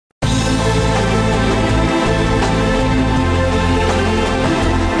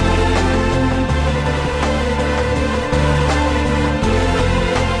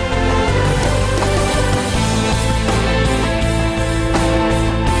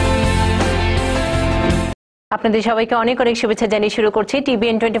আপনাদের সবাইকে অনেক অনেক শুভেচ্ছা জানিয়ে শুরু করছি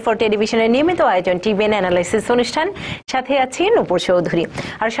টিবিএন 24 টেলিভিশনের নিয়মিত আয়োজন টিবিএন অ্যানালাইসিস অনুষ্ঠান। সাথে আছি নূপুর চৌধুরী,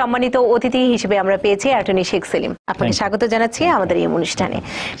 আর সম্মানিত অতিথি হিসেবে আমরা পেয়েছি অ্যাটর্নি শেখ সেলিম। আপনাকে স্বাগত জানাচ্ছি আমাদের এই অনুষ্ঠানে।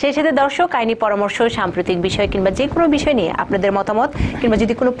 সেই সাথে দর্শক, আইনি পরামর্শ, সাম্প্রতিক বিষয় কিংবা যে কোনো বিষয় নিয়ে আপনাদের মতামত কিংবা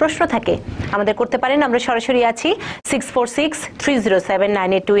যদি কোনো প্রশ্ন থাকে আমাদের করতে পারেন। আমরা সরাসরি আছি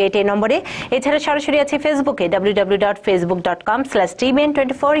 6463079828 এই নম্বরে। এছাড়া সরাসরি আছি ফেসবুকে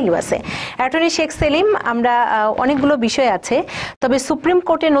www.facebook.com/tbn24USA। অ্যাটর্নি শেখ সেলিম, আমরা অনেকগুলো বিষয় আছে, তবে সুপ্রিম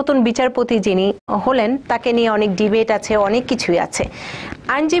কোর্টের নতুন বিচারপতি যিনি হলেন তাকে নিয়ে অনেক ডিবেট আছে, অনেক কিছুই আছে।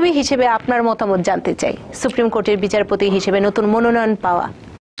 আইনজীবী হিসেবে আপনার মতামত জানতে চাই, সুপ্রিম কোর্টের বিচারপতি হিসেবে নতুন মনোনয়ন পাওয়া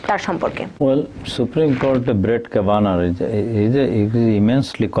তার সম্পর্কে। Well, Supreme Court Brett Kavanaugh is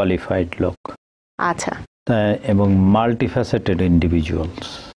immensely qualified লোক। আচ্ছা। এবং মাল্টিফ্যাসেটেড ইন্ডিভিজুয়ালস।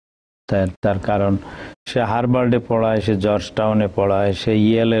 তার কারণ সে হার্ভার্ডে পড়ায়, সে জর্জ টাউনে পড়ায়, সে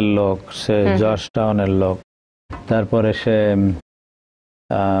ইয়েলের লোক, সে জর্জ টাউনের লোক। তারপরে সে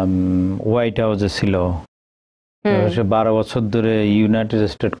হোয়াইট হাউসে ছিল, সে 12 বছর ধরে United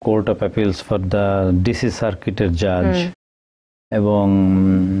state court of appeals for the DC সার্কিটের জাজ, এবং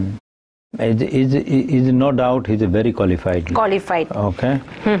is no doubt he is a very qualified. Okay.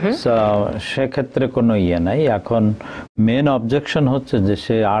 So সেক্ষেত্রে কোনো ইয়ে নাই। এখন মেন অবজেকশন হচ্ছে যে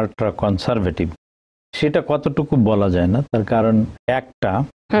সে আল্ট্রা কনসারভেটিভ। সেটা কতটুকু বলা যায় না, তার কারণ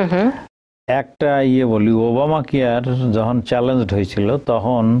একটা ইয়ে বলি, ওবামা কেয়ার যখন চ্যালেঞ্জড হয়েছিল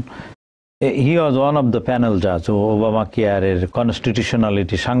তখন হি was one of the panel জাজ। ওবামা কেয়ারের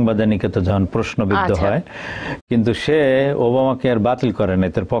কনস্টিটিউশনালিটি সাংবিধানিকতা যখন প্রশ্নবিদ্ধ হয়, কিন্তু সে ওবামা কেয়ার বাতিল করে না,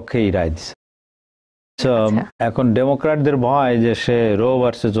 তার পক্ষেই রায় দিছে। এখন ডেমোক্র্যাটদের ভয় যে সে রো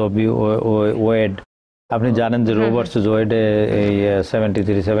ভার্সেস ওয়েড, আপনি জানেন যে রো ভার্সেস ওয়েডে এই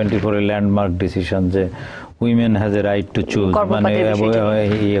 73-74 ল্যান্ডমার্ক ডিসিশন যে women has a right to choose, মানে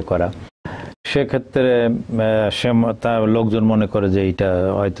ইয়ে করা, সেক্ষেত্রে তার লোকজন মনে করে যে এইটা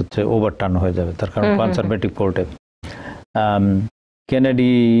হয়তো ওভারটার্ন হয়ে যাবে, তার কারণ কনজারভেটিভ কোর্টে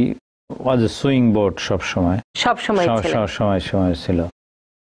কেনেডি ওয়াজ এ সুইং বোর্ড সবসময় ছিল।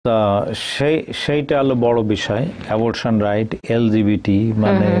 তো সেইটা হলো বড় বিষয়। অ্যাবর্শন রাইট, এলজিবিটি,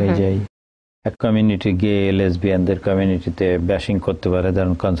 মানে যে এক কমিউনিটি গে লেসবিয়ানদের কমিউনিটিতে ব্যাশিং করতে পারে,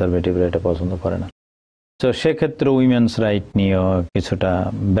 কারণ কনজারভেটিভরা এটা পছন্দ করে না। তো সেক্ষেত্রে উইমেন্স রাইট নিয়েও কিছুটা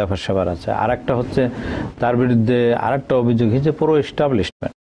ব্যাপার স্যাপার আছে। আর একটা হচ্ছে তার বিরুদ্ধে আর একটা অভিযোগ হচ্ছে pro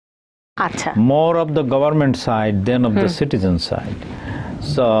establishment, more of the government side then of the citizen side.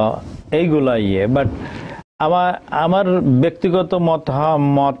 So এইগুলা ইয়ে, বাট আমার ব্যক্তিগত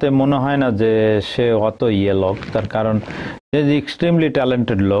মতে মনে হয় না যে সে অত ইয়ে লোক, তার কারণ সে যে এক্সট্রিমলি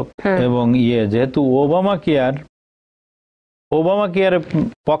ট্যালেন্টেড লোক, এবং যেহেতু ওবামা কেয়ারের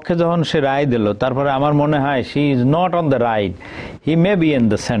পক্ষে যখন সে রায় দিল, তারপরে আমার মনে হয় she is not on the right, he may be in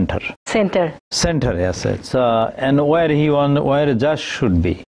the সেন্টারে আছে, এন্ড ওয়ার জাজ শুড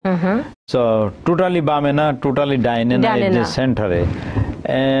বি। সো টোটালি বামে না, টোটালি ডাইনে না, যে সেন্টারে।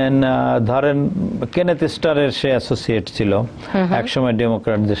 ধরেন কেনেথ স্টারের সে অ্যাসোসিয়েট ছিল, একসময়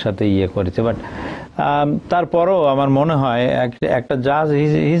ডেমোক্র্যাটদের সাথে ইয়ে করেছে, বাট তারপরও আমার মনে হয় একটা জাজ,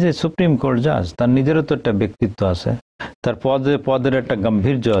 হিজ এ সুপ্রিম কোর্ট জাজ, তার নিজেরও তো একটা ব্যক্তিত্ব আছে, তার পদের একটা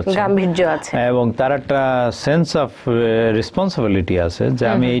গাম্ভীর্য আছে, এবং তার একটা সেন্স অফ রেসপন্সিবিলিটি আছে যে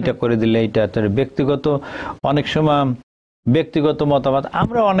আমি এইটা করে দিলে এইটা। তার ব্যক্তিগত অনেক সময় ব্যক্তিগত মতামত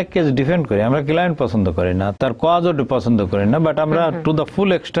আমরা অনেক কেস ডিফেন্ড করি, আমরা ক্লায়েন্ট পছন্দ করি না, তার কজও পছন্দ করি না, বাট আমরা টু দ্য ফুল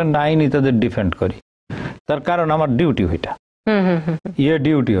এক্সটেন্ট আইনি তাদের ডিফেন্ড করি, তার কারণ আমার ডিউটি হইটা,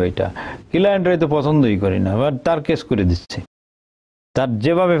 ডিউটি হইটা। ক্লায়েন্ট হয়তো পছন্দই করি না, বাট তার কেস করে দিচ্ছে, তার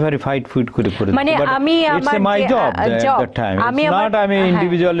যেভাবে ফাইট করে মানে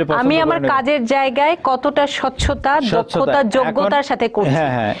আমি আমার কাজের জায়গায় কতটা স্বচ্ছতা, দক্ষতা, যোগ্যতার সাথে করছি।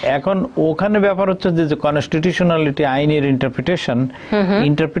 হ্যাঁ, এখন ওখানে ব্যাপার হচ্ছে যে কনস্টিটিউশনালিটি, আইনের ইন্টারপ্রিটেশন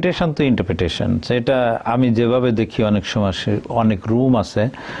তো ইন্টারপ্রিটেশন, সেটা আমি যেভাবে দেখি অনেক সময় অনেক রুম আছে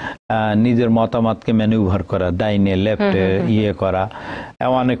নিজের মতামতকে ম্যানিউভার করা, ডাইনে লেফটে ইয়ে করা,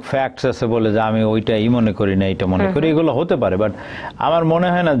 অনেক ফ্যাক্টস আছে বলে যে আমি ওইটাই মনে করি না, এইটা মনে করি, এগুলো হতে পারে। বাট আমার মনে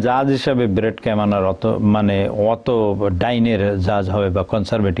হয় না জাজ হিসাবে ব্রেট ক্যাভানার অত ডাইনের জাজ হবে বা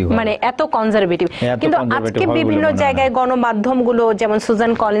কনজারভেটিভ, মানে এত কনজারভেটিভ। কিন্তু আজকে বিভিন্ন জায়গায় গণমাধ্যমগুলো, যেমন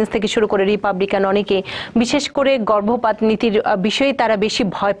সুজান কলিন্স থেকে শুরু করে রিপাবলিকান অনেকে, বিশেষ করে গর্ভপাত নীতির বিষয়ে তারা বেশি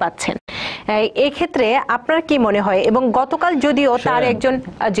ভয় পাচ্ছেন। এই ক্ষেত্রে আপনার কি মনে হয়? এবং গতকাল যদিও তার একজন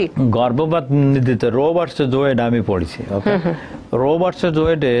গর্ভপাত নীতিতে রো ভার্সেস ওয়েড আমি পড়েছি, রো ভার্সেস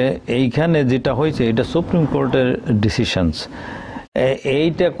ওয়েডে এইখানে যেটা হয়েছে এটা সুপ্রিম কোর্টের ডিসিশনস,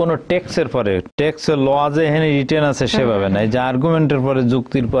 এইটা কোনো টেক্সের পরে, টেক্সের ল যে এখানে রিটেন আছে সেভাবে নাই, যে আর্গুমেন্টের পরে,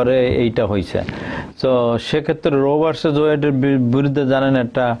 যুক্তির পরে এইটা হয়েছে। তো সেক্ষেত্রে রো ভার্সেস ওয়েডের বিরুদ্ধে জানেন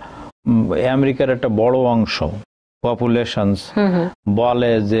একটা আমেরিকার একটা বড় অংশ পপুলেশনস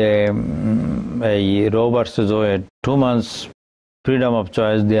বলে যে এই rho versus ওয়েড 2 months freedom of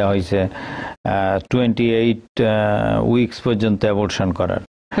choice দেওয়া হয়েছে 28 উইকস পর্যন্ত অ্যাবর্শন করার।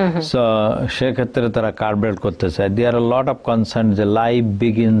 সো সেক্ষেত্রে তারা কার্বেল করতে চায়। দেয়ার আর লট অফ কনসার্ন যে লাইফ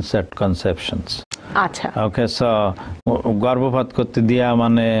বিগিনস এট কনসেপশনস। আচ্ছা, ওকে, সো গর্ভপাত করতে দেয়া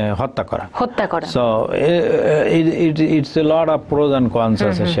মানে হত্যা করা। So it's a lot of pros and cons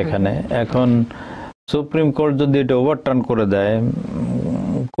আছে সেখানে। এখন সুপ্রিম কোর্ট যদি এটা ওভারটার্ন করে দেয়,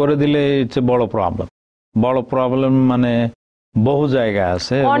 করে দিলে ইটস এ বড় প্রবলেম মানে বহু জায়গায়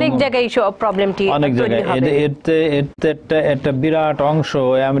আছে, অনেক জায়গায় প্রবলেমটি অনেক জায়গায়। এতে একটা বিরাট অংশ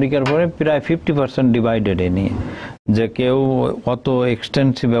আমেরিকার পরে প্রায় 50% ডিভাইডেড এ নিয়ে, যে কেউ অত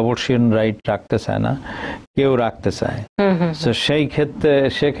এক্সটেন্সিভ অ্যাবর্শন রাইট রাখতে চায় না, কেউ রাখতে চায়। তো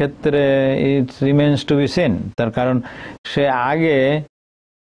সেক্ষেত্রে ইট রিমেইনস টু বি সিন। তার কারণ সে আগে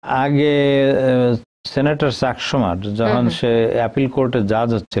সেনেটর সাকসমার যখন সে অ্যাপিল কোর্টে জাজ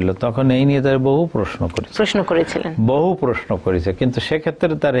হচ্ছিল তখন এই নিয়ে তার বহু প্রশ্ন করেছে, কিন্তু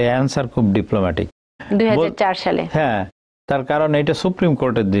সেক্ষেত্রে তার অ্যান্সার খুব ডিপ্লোম্যাটিক 2004 সালে। হ্যাঁ, তার কারণ এটা সুপ্রিম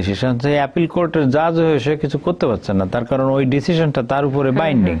কোর্টের ডিসিশন, যে অ্যাপিল কোর্টের জাজ হয়ে সে কিছু করতে পারছে না, তার কারণ ওই ডিসিশনটা তার উপরে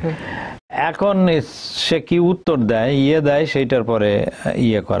বাইন্ডিং। এখন সে কি উত্তর দেয় সেইটার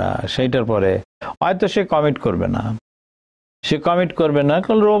পরে হয়তো সে কমিট করবে না,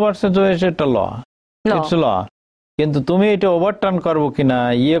 কারণ রো ভার্সেস ওয়েড এটা ল, ইটস ল। কিন্তু তুমি এটা ওভারটার্ন করবো কিনা,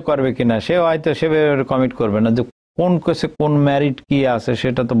 করবে কিনা, সে হয়তো সেভাবে কমিট করবে না। যে কোন কেসে কোন মেরিট কি আছে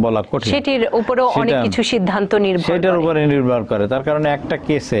সেটা তো বলা কঠিন, সেটার উপরে অনেক কিছু সিদ্ধান্ত সেটার উপরে নির্ভর করে। তার কারণে একটা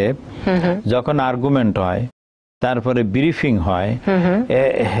কেসে যখন আর্গুমেন্ট হয়, তারপরে ব্রিফিং হয়,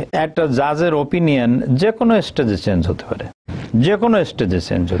 একটা জাজের ওপিনিয়ন যে কোনো স্টেজে চেঞ্জ হতে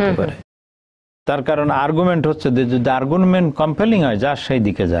পারে, তার কারণ আর্গুমেন্ট হচ্ছে যে যদি আর্গুমেন্ট কম্পেলিং হয় জাজ সেই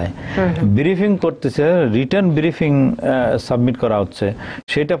দিকে যায়। ব্রিফিং করতেছে, রিটেন ব্রিফিং সাবমিট করা হচ্ছে,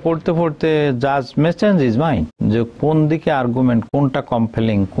 সেটা পড়তে জাজ মে চেঞ্জ হিজ মাইন্ড, যে কোন দিকে আর্গুমেন্ট, কোনটা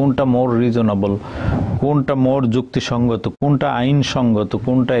কম্পেলিং, কোনটা মোর রিজনেবল, কোনটা মোর যুক্তিসঙ্গত, কোনটা আইনসঙ্গত,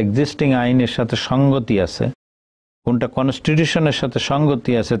 কোনটা এক্সিস্টিং আইনের সাথে সঙ্গতি আছে, কোনটা কনস্টিটিউশনের সাথে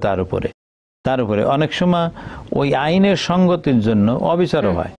সঙ্গতি আছে, তার উপরে অনেক সময় ওই আইনের সঙ্গতির জন্য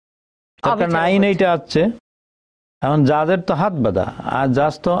অবিচারও হয়। আইন এইটা আছে, এখন জাজের তো হাত বাঁধা, আর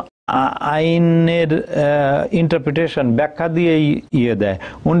জাজ তো আইনের ইন্টারপ্রিটেশন ব্যাখ্যা দিয়ে দেয়,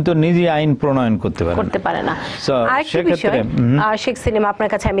 উনি তো নিজে আইন প্রণয়ন করতে পারে না। শেখ সেলিম, আপনার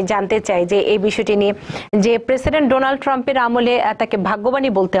কাছে আমি জানতে চাই যে এই বিষয়টি নিয়ে, যে প্রেসিডেন্ট ডোনাল্ড ট্রাম্পের আমলে তাকে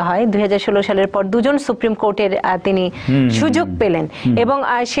ভাগ্যবানই বলতে হয়, 2016 সালের পর 2 জন সুপ্রিম কোর্টের তিনি সুযোগ পেলেন, এবং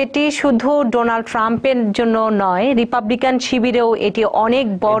সেটি শুধু ডোনাল্ড ট্রাম্পের জন্য নয়, রিপাবলিকান শিবিরেও এটি অনেক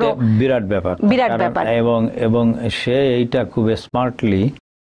বড় বিরাট ব্যাপার। এবং সে এইটা খুব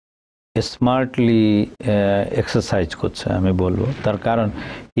স্মার্টলি এক্সারসাইজ করছে আমি বলবো। তার কারণ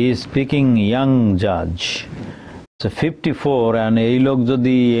হি ইজ স্পিকিং ইয়াং জাজ, 54, and এই লোক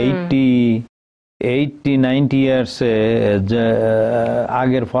যদি 80-90 ইয়ার্সে,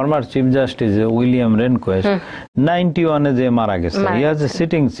 আগের ফর্মার চিফ জাস্টিস উইলিয়াম রেনকোয়েস্ট 91-এ যে মারা গেছে, হি ওয়াজ এ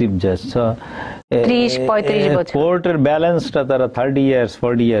সিটিং চিফ জাস্টিস। কোর্টের ব্যালেন্সটা তারা 30 ইয়ার্স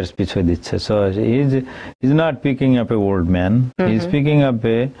পিছিয়ে দিচ্ছে। So he is not picking up A old man, he is picking up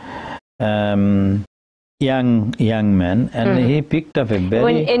A young man, and he picked up a very,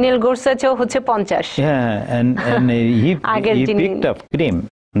 when Enel Gorsuch হচ্ছে 50, and he picked up cream.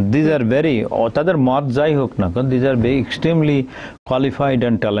 These are very, তাদের মত যাই হোক না, these are very extremely qualified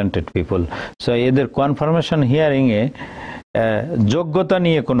and talented people. So এদের confirmation hearing এ যোগ্যতা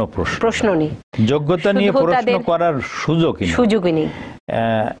নিয়ে কোনো প্রশ্ন নেই, যোগ্যতা নিয়ে প্রশ্ন করার সুযোগই নেই।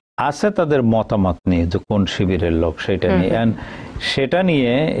 আছে তাদের মতামত নিয়ে, যে কোন শিবিরের লোক সেটা নিয়ে, and সেটা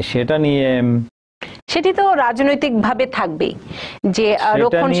নিয়ে সেটি তো রাজনৈতিক ভাবে থাকবে, যে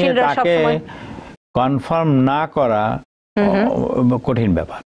রক্ষণশীলরা সবসময় কনফার্ম না করা কঠিন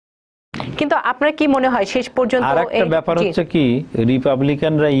ব্যাপার। কিন্তু আপনার কি মনে হয় শেষ পর্যন্ত আরেকটা ব্যাপার হচ্ছে কি,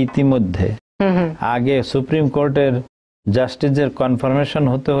 রিপাবলিকানরা ইতিমধ্যে আগে সুপ্রিম কোর্টের জাস্টিসের কনফার্মেশন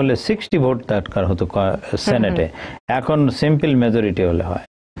হতে হলে 60 ভোট দরকার হতো সেনেটে, এখন সিম্পল মেজরিটি হলে হয়।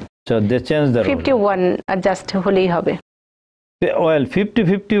 So they change the 51 just হলেই হবে। Well,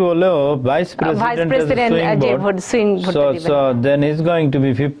 50-50 হলেও vice president সুইং ভোট দিবেন, so then he's going to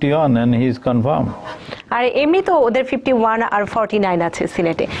be 50 on and he's confirmed. আর এমনি তো ওদের 51 আর 49 আছে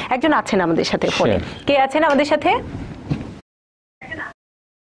সিনেটে। একজন আছেন আমাদের সাথে ফোনে, কে আছেন আমাদের সাথে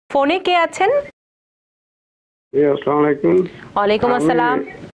ফোনে? কে আছেন? আসসালামু আলাইকুম। ওয়ালাইকুম আসসালাম।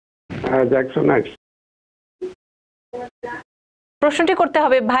 জ্যাকসন নাইট, প্রশ্নটি করতে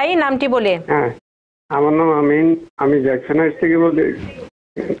হবে ভাই, নামটি বলে। হ্যাঁ, আমার নাম আমিন, আমি জ্যাকসন নাইট থেকে বলি।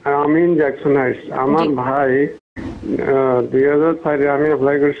 আমি জ্যাকসন হাইটস। আমার ভাই 2004 আমি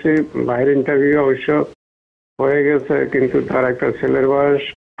অ্যাপ্লাই করছি, ভাইয়ের ইন্টারভিউ অবশ্য হয়ে গেছে, কিন্তু তার একটা ছেলের বয়স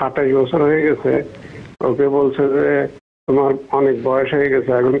 28 বছর হয়ে গেছে। ওকে বলছে যে তোমার অনেক বয়স হয়ে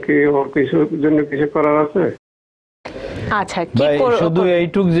গেছে, এখন কি ওর কিছুর জন্য কিছু করার আছে? আচ্ছা, শুধু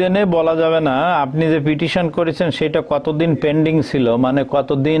এইটুক জেনে বলা যাবে না। আপনি যে পিটিশন করেছেন সেটা কতদিন পেন্ডিং ছিল, মানে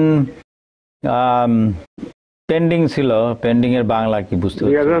কতদিন পেন্ডিং ছিল, পেন্ডিং এর বাংলা কি বুঝতে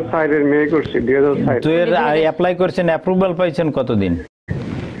পারছেন? 2004 এর মে করছি, 2004 তো এর অ্যাপ্লাই করেছেন, অ্যাপ্রুভাল পাইছেন কতদিন,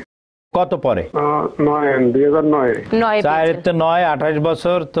 কত পরে? 2009 4 তে 9 28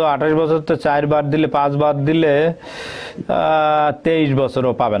 বছর, তো 28 বছর তো 4 বার দিলে 5 বার দিলে 23 বছর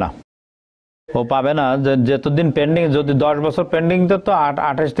ও পাবে না, ও পাবে না। যতদিন পেন্ডিং, যদি 10 বছর পেন্ডিং তো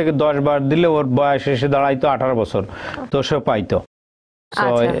 28 থেকে 10 বার দিলে ওর বয়স এসে দাঁড়াইতো 18 বছর, তো সে পাইতো।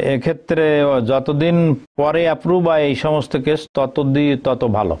 এক্ষেত্রে যতদিন পরে অ্যাপ্রুভ হয় এই সমস্ত কেস, তত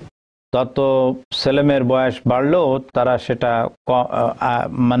ভালো, তত ছেলেমেয়ের বয়স বাড়লেও তারা সেটা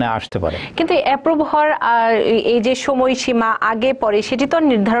মানে আসতে পারে। কিন্তু অ্যাপ্রুভ হওয়ার এই যে সময়সীমা আগে পরে সেটি তো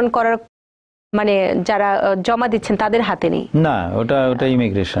নির্ধারণ করার মানে যারা জমা দিচ্ছেন তাদের হাতে নেই না, ওটা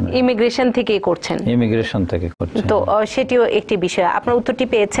ইমিগ্রেশন থেকে করছেন, তো সেটিও একটি বিষয়। আপনার উত্তরটি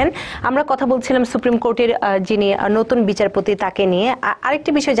পেয়েছেন। আমরা কথা বলছিলাম সুপ্রিম কোর্টের যিনি নতুন বিচারপতি তাকে নিয়ে। আরেকটি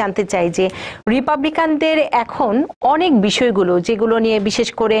বিষয় জানতে চাই যে রিপাবলিকানদের এখন অনেক বিষয়গুলো যেগুলো নিয়ে, বিশেষ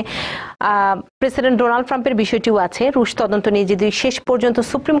করে প্রেসিডেন্ট ডোনাল্ড ট্রাম্পের বিষয়টিও আছে, রুশ তদন্ত নিয়ে যদি শেষ পর্যন্ত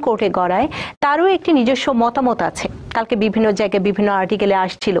সুপ্রিম কোর্টে গড়ায়, তারও একটি নিজস্ব মতামত আছে। কালকে বিভিন্ন জায়গায় বিভিন্ন আর্টিকেলে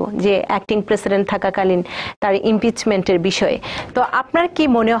আসছিল যে অ্যাক্টিং প্রেসিডেন্ট থাকাকালীন তার ইমপিচমেন্টের বিষয়ে। তো আপনার কি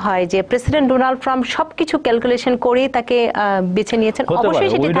মনে হয় যে প্রেসিডেন্ট ডোনাল্ড ট্রাম্প সবকিছু ক্যালকুলেশন করে তাকে বেছে নিয়েছেন? অবশ্যই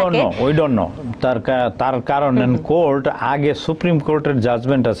সেটি থাকে, উই ডোন্ট নো তার কারণ কোর্ট আগে সুপ্রিম কোর্টের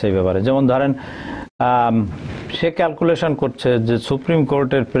জাজমেন্ট আছে এই ব্যাপারে। যেমন ধরেন সে ক্যালকুলেশন করছে যে সুপ্রিম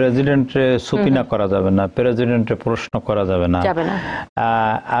কোর্টের প্রেসিডেন্টে সুপিনা করা যাবে না, প্রেসিডেন্টে প্রশ্ন করা যাবে না।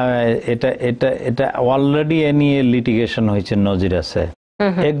 এটা অলরেডি এ নিয়ে লিটিগেশন হয়েছে, নজির আছে।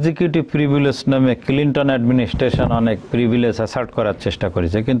 এক্সিকিউটিভ প্রিভিলেজ নামে ক্লিন্টন অ্যাডমিনিস্ট্রেশন অনেক প্রিভিলেজ অ্যাসার্ট করার চেষ্টা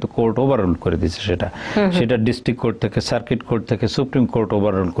করেছে, কিন্তু কোর্ট ওভাররুল করে দিয়েছে সেটা ডিস্ট্রিক্ট কোর্ট থেকে, সার্কিট কোর্ট থেকে সুপ্রিম কোর্ট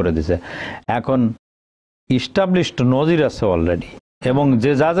ওভাররুল করে দিয়েছে। এখন ইস্টাবলিশড নজির আছে অলরেডি, এবং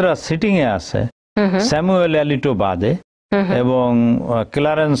যে জাজরা সিটিং এ আছে স্যামুয়েল অ্যালিটো বাদে এবং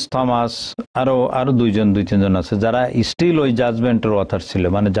ক্লারেন্স থমাস, আরো দুই তিনজন আছে যারা স্টিল ওই জাজমেন্টের অথর ছিল,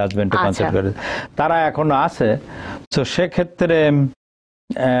 মানে জাজমেন্টে কনসেপ্ট করে, তারা এখনো আছে। তো সেক্ষেত্রে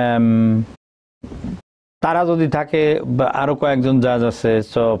তারা যদি থাকে, আরো কয়েকজন জাজ আছে,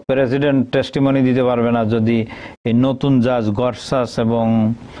 তো প্রেসিডেন্ট টেস্টিমনি দিতে পারবে না যদি এই নতুন জাজ গরসাস এবং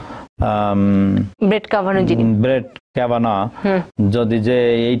ব্রেট ক্যাভানা যদি যে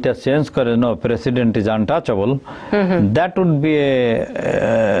এইটা চেঞ্জ করে, no president is untouchable, that would B A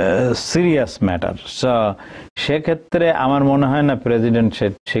serious matter. সেক্ষেত্রে আমার মনে হয় না প্রেসিডেন্ট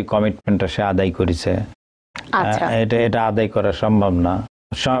সেই কমিটমেন্টটা সে আদায় করেছে। এটা আদায় করা সম্ভব না।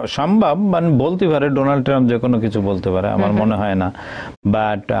 সম্ভব মানে বলতে পারে, ডোনাল্ড ট্রাম্প যে কোনো কিছু বলতে পারে, আমার মনে হয় না।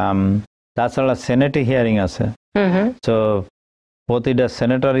 বাট তাছাড়া সেনেটে হিয়ারিং আছে, তো প্রতিটা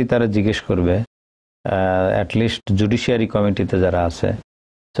সেনেটরই তারা জিজ্ঞেস করবে, অ্যাটলিস্ট জুডিশিয়ারি কমিটিতে যারা আছে।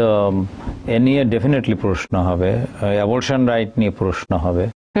 তো এ নিয়ে ডেফিনেটলি প্রশ্ন হবে, অ্যাবর্শন রাইট নিয়ে প্রশ্ন হবে।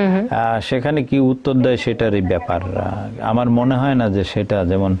 সেখানে কি উত্তর দেয় সেটারই ব্যাপার। আমার মনে হয় না যে সেটা,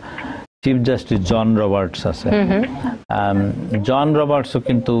 যেমন চিফ জাস্টিস জন রবার্টস আছে, জন রবার্টসও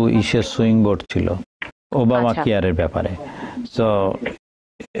কিন্তু ইসের সুইং বোর্ড ছিল ওবামা কেয়ারের ব্যাপারে। তো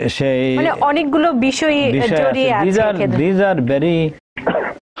সেই অনেকগুলো বিষয় জড়িয়ে আছে। These are very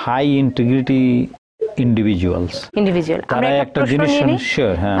high integrity individuals. তারা একটা জিনিস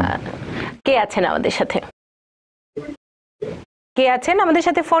শিওর। হ্যাঁ, কে আছেন আমাদের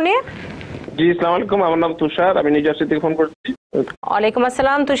সাথে ফোনে? জি, আসসালামু আলাইকুম, আমার নাম তুষার, আমি নিউ জার্সি থেকে ফোন করছি। ওয়ালাইকুম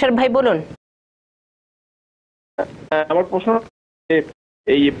আসসালাম তুষার ভাই, বলুন। আমার প্রশ্ন,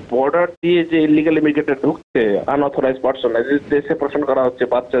 এই বর্ডার দিয়ে যে ইলিগাল ইমিগ্রেটর ঢুকছে, আনঅথরাইজ পারসন, দেশে প্রশ্ন করা হচ্ছে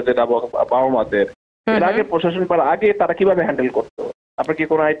বাচ্চা, যেটা বাবা মাদের, এর আগে প্রশাসন করার আগে তারা কিভাবে হ্যান্ডেল করতো? আপনার কি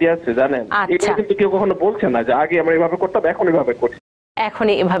কোনো আইডিয়া আছে, জানেন? এটা কিন্তু কেউ কখনো বলছে না যে আগে আমরা এভাবে করতাম, এখন এভাবে করছি।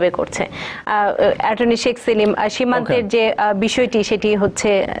 এখনই এভাবে করছে। অ্যাটর্নি শেখ সেলিম, সীমান্তের যে বিষয়টি সেটি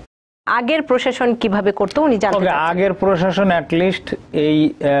হচ্ছে আগের প্রশাসন কিভাবে করতো উনি জানতে চাচ্ছেন। আগের প্রশাসন অ্যাটলিস্ট এই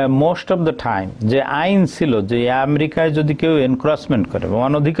মোস্ট অফ দ্য টাইম যে আইন ছিল যে আমেরিকায় যদি কেউ এনক্রসমেন্ট করে বা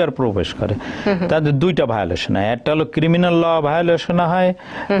অনধিকার প্রবেশ করে, তাদের দুইটা ভায়োলেশন হয়। একটা হলো ক্রিমিনাল ল ভায়োলেশন হয়,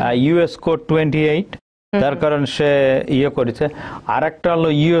 ইউএস কোড 28, তার কারণ সে ইয়ে করেছে। আর একটা হলো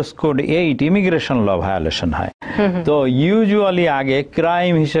ইউএস কোড 8 ইমিগ্রেশন ল ভায়োলেশন হয়। তো ইউজুয়ালি আগে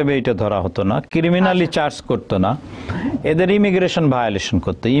ক্রাইম হিসেবে এটা ধরা হতো না, ক্রিমিনালি চার্জ করতো না, এদের ইমিগ্রেশন ভায়োলেশন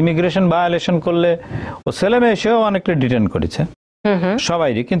করতো। ইমিগ্রেশন ভায়োলেশন করলে ও ছেলে মেয়ে সেও অনেকটা ডিটেন করেছে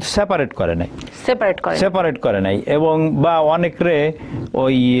সবাইরই, কিন্তু সেপারেট করে নাই এবং বা অনেকরে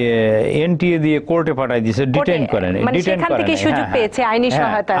ওই এনটিএ দিয়ে কোর্টে পাঠাই দিয়েছে, ডিটেইন করে নাই,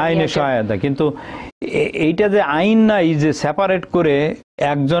 আইনি সহায়তা। কিন্তু এইটা যে আইন নাই যে সেপারেট করে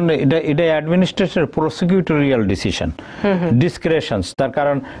একজন, এটা অ্যাডমিনিস্ট্রেশন প্রসিকিউটোরিয়াল ডিসিশন, ডিসক্রেশনস। তার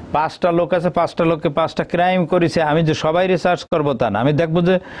কারণ 5টা লোক আছে, 5টা লোককে 5টা ক্রাইম করেছে, আমি যে সবাই রিসার্চ করবো তা না, আমি দেখবো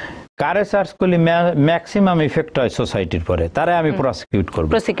যে কারে সার্চ করলে ম্যাক্সিমাম ইফেক্ট হয় সোসাইটির পরে, তারে আমি প্রসিকিউট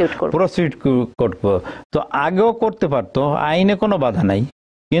করবো। তো আগেও করতে পারতো, আইনে কোনো বাধা নাই,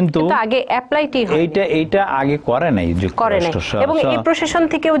 কিন্তু আগে এইটা আগে করে নাই। এবং এই প্রশাসন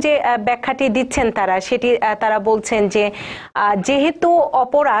থেকেও যে ব্যাখ্যাটি দিচ্ছেন তারা, সেটি তারা বলছেন যে যেহেতু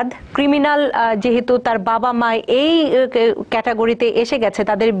অপরাধ ক্রিমিনাল, যেহেতু তার বাবা মা এই ক্যাটাগরিতে এসে গেছে,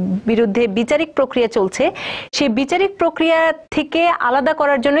 তাদের বিরুদ্ধে বিচারিক প্রক্রিয়া চলছে, সেই বিচারিক প্রক্রিয়া থেকে আলাদা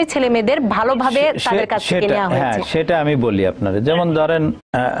করার জন্যই ছেলে মেয়েদের ভালোভাবে তাদের কাছ থেকে নেওয়া হয়েছে। সেটা আমি বলি আপনারা, যেমন ধরেন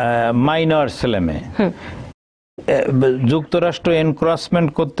মাইনর ছেলে মেয়ে যুক্তরাষ্ট্র এনক্রসমেন্ট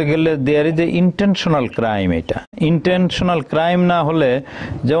করতে গেলে there is a intentional crime. এটা ইন্টেনশনাল ক্রাইম না হলে,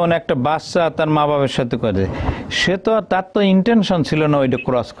 যেমন একটা বাচ্চা তার মা বাবার সাথে করে, সে তো তার তো ইন্টেনশন ছিল না ওইটা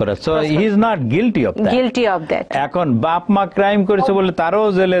ক্রস করা, so he is not guilty of that. এখন বাপ মা ক্রাইম করেছে বলে তারও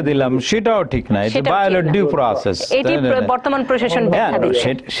জেলে দিলাম, সেটাও ঠিক না, এটা ভায়োলেট ডিউ প্রসেস। এটি বর্তমান প্রশাসন ব্যাখ্যা দিচ্ছে,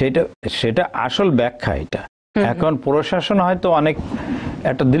 সেটা আসল ব্যাখ্যা এটা। এখন প্রশাসন হয়তো অনেক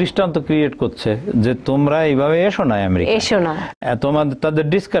একটা দৃষ্টান্ত ক্রিয়েট করছে যে তোমরা এইভাবে এসো না আমেরিকা, তোমাদের তাদের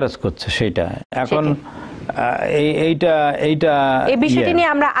ডিসকারেজ করছে সেটা। এখন এইটা এই বিষয়টি নিয়ে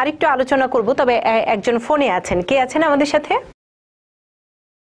আমরা আরেকটু আলোচনা করব, তবে একজন ফোনে আছেন। কে আছেন আমাদের সাথে?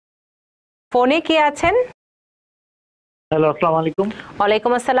 ফোনে কে আছেন? হ্যালো, আসসালামু আলাইকুম।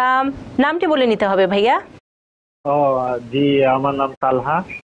 ওয়ালাইকুম আসসালাম। নামটি বলে নিতে হবে ভাইয়া। জি, আমার নাম তালহা।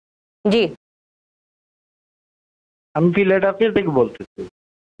 জি, আমি ফিলাডেলফিয়া থেকে বলতেছি।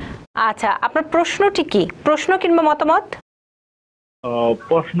 আচ্ছা, আপনার প্রশ্নটি কি? প্রশ্ন কিংবা মতামত?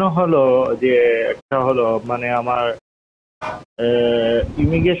 প্রশ্ন হলো যে, একটা হলো মানে আমার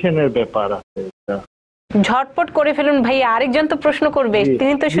ইমিগ্রেশনের ব্যাপার আছে। ঝটপট করে ফেলুন ভাই, আরেকজন তো প্রশ্ন করবে,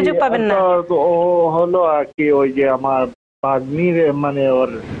 তিনি তো সুযোগ পাবেন না। ও হলো আর কি, ওই যে আমার ভাগ্নির মানে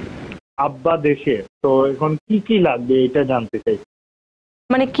ওর আব্বা দেশে, তো এখন কি কি লাগবে এটা জানতে চাই।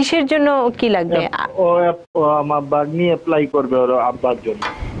 মানে কিসের জন্য কি লাগবে? ও আমার ভাগ্নি অ্যাপ্লাই করবে ওর আব্বার জন্য।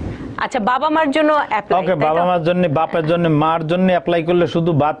 আচ্ছা, বাবা মার জন্য অ্যাপ্লাই। ওকে, বাবা মার জন্য, বাপের জন্য, মার জন্য অ্যাপ্লাই করলে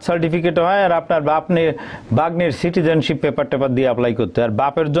শুধু বার্থ সার্টিফিকেট হয়, আর আপনার ভাগ্নির সিটিজেনশিপ পেপার দিয়ে অ্যাপ্লাই করতে। আর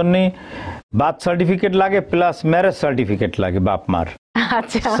বাপের জন্য বার্থ সার্টিফিকেট লাগে প্লাস ম্যারেজ সার্টিফিকেট লাগে বাপ মার।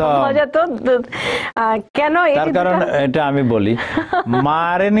 আচ্ছা, মজা তো। কেন? তার কারণ এটা আমি বলি,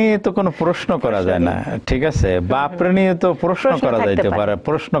 মারে নিয়ে তো কোনো প্রশ্ন করা যায় না, ঠিক আছে? বাপরে নিয়ে তো প্রশ্ন করা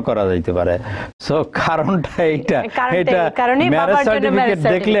যাইতে পারে। সো কারণটা এইটা, ম্যারেজ সার্টিফিকেট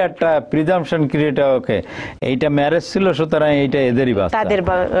দেখলে একটা প্রিজাম্পশন ক্রিয়েট হয়, ওকে এইটা ম্যারেজ ছিল, সুতরাং এইটা এদেরই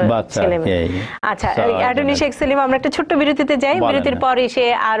বাচ্চা। আচ্ছা, অ্যাটর্নি শেখ সেলিম, আমরা একটা ছোট্ট বিরতিতে যাই, বিরতির পর এসে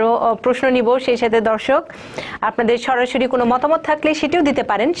আরো প্রশ্ন নিব। সেই সাথে দর্শক আপনাদের সরাসরি কোনো মতামত থাকলে সেটিও দিতে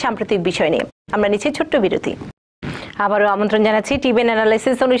পারেন সাম্প্রতিক বিষয় নিয়ে। আমরা নিচ্ছি ছোট্ট বিরতি। আবারও আমন্ত্রণ জানাচ্ছি টিবিএন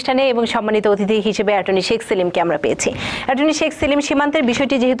অ্যানালাইসিস অনুষ্ঠানে, এবং সম্মানিত অতিথি হিসেবে অ্যাটর্নি শেখ সেলিমকে আমরা পেয়েছি। অ্যাটর্নি শেখ সেলিম, সীমান্তের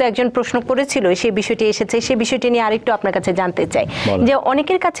বিষয়টি যেহেতু একজন প্রশ্ন করেছিল, সেই বিষয়টি এসেছে, সেই বিষয়টি নিয়ে আরেকটু আপনার কাছে জানতে চাই যে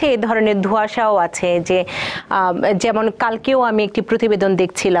অনেকের কাছে এই ধরনের ধোঁয়াশাও আছে যে, যেমন কালকেও আমি একটি প্রতিবেদন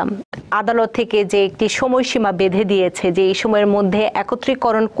দেখছিলাম, আদালত থেকে যে একটি সময়সীমা বেঁধে দিয়েছে যে এই সময়ের মধ্যে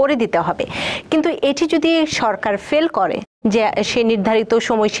একত্রীকরণ করে দিতে হবে, কিন্তু এটি যদি সরকার ফেল করে যে সে নির্ধারিত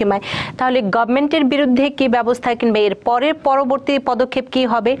সময়সীমায়, তাহলে গভর্নমেন্টের বিরুদ্ধে কি ব্যবস্থা কিংবা এর পরের পরবর্তী পদক্ষেপ কি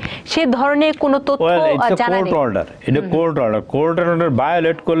হবে, সে ধরনের কোনো তথ্য জানা নেই। কোর্ট অর্ডার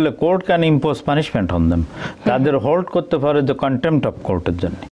ভায়োলেট করলে court can impose punishment on them, তাদের হোল্ড করতে পারে যে কন্টেম্পট অফ কোর্টের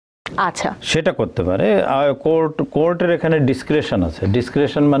জন্য। আচ্ছা, সেটা করতে পারে। কোর্টের এখানে ডিসক্রেশন আছে।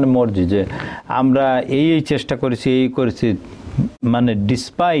 ডিসক্রেশন মানে মর্জি, যে আমরা এই চেষ্টা করেছি, এই করেছি, মানে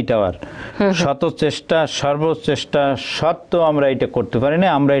ডিসপাইট আওয়ার শত চেষ্টা, সর্বচেষ্টা সত্ত্বেও আমরা এটা করতে পারি না,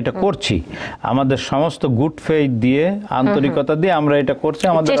 আমরা এটা করছি, আমাদের সমস্ত গুড ফেইথ দিয়ে, আন্তরিকতা দিয়ে আমরা এটা করছি,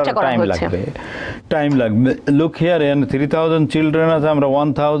 আমাদের টাইম লাগবে। লুক হিয়ার, 3000 চিলড্রেন আছে, আমরা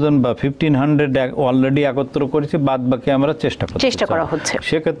 1000 বা 1500 অলরেডি একত্র করেছি, বাদ বাকি আমরা চেষ্টা করা হচ্ছে।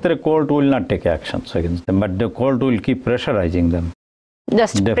 সেক্ষেত্রে court will not take actions against them, but the court will keep প্রেশারাইজিং them.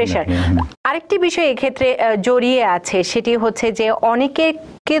 Just pressure. আরেকটি বিষয় এক্ষেত্রে জড়িয়ে আছে, সেটি হচ্ছে যে অনেকে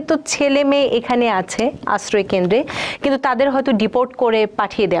তো ছেলে মেয়ে এখানে আছে আশ্রয় কেন্দ্রে, কিন্তু তাদের হয়তো ডিপোর্ট করে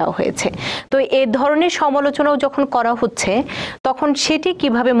পাঠিয়ে দেওয়া হয়েছে। তো এই ধরনের সমালোচনাও যখন করা হচ্ছে তখন সেটি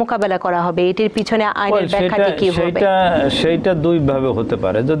কিভাবে মোকাবেলা করা হবে, এটির পিছনে আইনের ব্যাখ্যাটি কি হবে? সেইটা দুই ভাবে হতে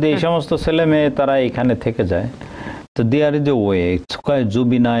পারে। যদি এই সমস্ত ছেলে মেয়ে তারা এখানে থেকে যায়, তো there is a way,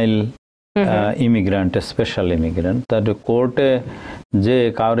 জুবিনাইল immigrant, special immigrant, তাদের কোর্টে যে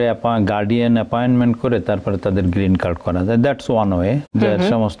কাউরে গার্ডিয়ান অ্যাপয়েন্টমেন্ট করে তারপরে তাদের গ্রিন কার্ড করা যায়। দ্যাটস ওয়ান ওয়ে, যে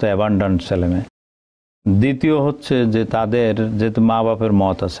সমস্ত অ্যাবান্ডান্ট ছেলেমেয়ে। দ্বিতীয় হচ্ছে যে তাদের যেহেতু মা বাপের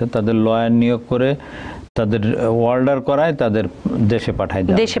মত আছে, তাদের লয়ার নিয়োগ করে তাদের অর্ডার করায় তাদের দেশে পাঠায়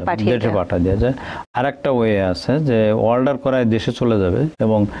দেওয়া যায়। আর একটা ওয়ে আছে যে অর্ডার করায় দেশে চলে যাবে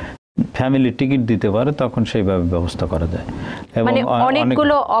এবং ফ্যামিলি টিকিট দিতে পারে, তখন সেইভাবে ব্যবস্থা করা যায়। এবং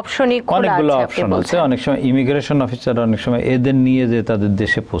অনেকগুলো অপশন আছে। অনেক সময় ইমিগ্রেশন অফিসার অনেক সময় এদের নিয়ে যে তাদের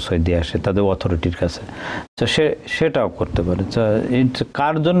দেশে পৌঁছায় দিয়ে আসে তাদের অথরিটির কাছে, তো সেটাও করতে পারে।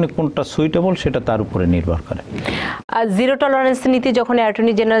 কার জন্য কোনটা সুইটেবল সেটা তার উপরে নির্ভর করে। জিরো টলারেন্স নীতি যখন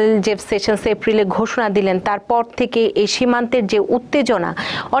অ্যাটর্নি জেনারেল জেফ সেশনস এপ্রিলে ঘোষণা দিলেন, তারপর থেকে এই সীমান্তের যে উত্তেজনা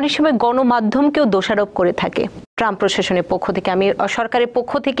অনেক সময় গণমাধ্যমকেও দোষারোপ করে থাকে ট্রাম্প প্রশাসনের পক্ষ থেকে। আমি সরকারের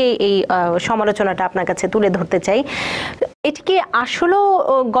পক্ষ থেকে এই সমালোচনাটা আপনার কাছে তুলে ধরতে চাই। এটি কি আসলে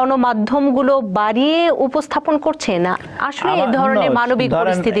গণমাধ্যমগুলো বাড়িয়ে উপস্থাপন করছে, না আসলে এই ধরনের মানবিক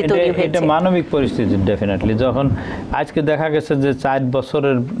পরিস্থিতি তৈরি হয়েছে? এটা মানবিক পরিস্থিতি ডেফিনেটলি। যখন আজকে দেখা গেছে যে 4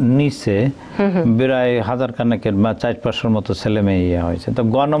 বছরের নিচে প্রায় 1000 খানেকের বা 400 মতো ছেলে মেয়ে হয়েছে, তো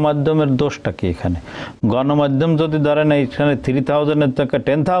গণমাধ্যমের দোষটা কি এখানে? গণমাধ্যম যদি ধরেন এইখানে 3000-এর থেকে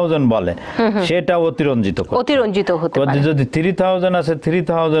 10,000 বলে, সেটা অতিরঞ্জিত হতে পারে। যদি 3000 আছে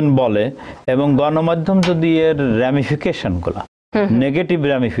 3000 বলে, এবং গণমাধ্যম যদি এর র্যামিফিকেশন গুলা, নেগেটিভ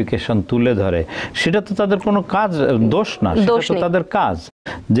র্যামিফিকেশন তুলে ধরে, সেটা তো তাদের কোনো কাজ, দোষ না, সেটা তো তাদের কাজ।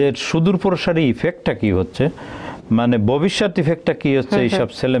 যে সুদূর প্রসারী ইফেক্টটা কি হচ্ছে, মানে ভবিষ্যৎ ইফেক্টটা কি হচ্ছে এইসব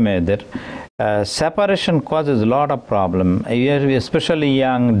ছেলে মেয়েদের। Separation causes a lot of problem, especially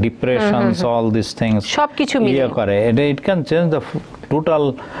young, depressions, all these things. সবকিছু মিলিয়ে করে। It can change the total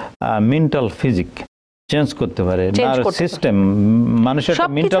mental physics. Change করতে পারে সিস্টেম, মানুষের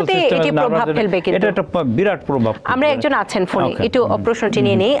মেন্টাল সিস্টেমে এটা একটা বিরাট প্রভাব। আমরা একজন আছেন ফোনে, একটু প্রশ্নটি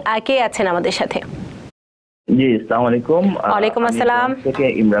নিয়ে নেই। কে আছেন আমাদের সাথে? জি, আসসালামু আলাইকুম। ওয়ালাইকুম আসসালাম। থেকে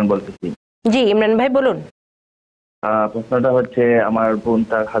ইমরান বলতেছি। জি ইমরান ভাই বলুন। প্রশ্নটা হচ্ছে, আমার বোন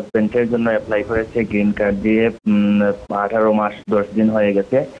তার হাজবেন্ডের জন্য অ্যাপ্লাই করেছে গ্রিন কার্ড দিয়ে, 18 মাস 10 দিন হয়ে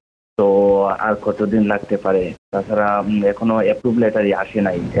গেছে, তো আর কতদিন লাগতে পারে? তাছাড়া এখনো অ্যাপ্রুভ লেটারই আসে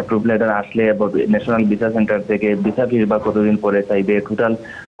নাই। অ্যাপ্রুভ লেটার আসলে ন্যাশনাল ভিসা সেন্টার থেকে ভিসা ফিস বা কতদিন পরে চাইবে, টোটাল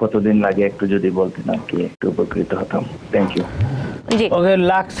কতদিন লাগে একটু যদি বলতেন আর কি, একটু উপকৃত হতাম। Thank you. ওকে,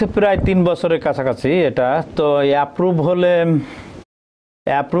 লাগছে প্রায় 3 বছরের কাছাকাছি এটা। তো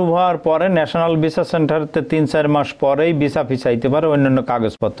অ্যাপ্রুভ হওয়ার পরে ন্যাশনাল ভিসা সেন্টারতে 3-4 মাস পরেই ভিসা ফি চাইতে পারে, অন্যান্য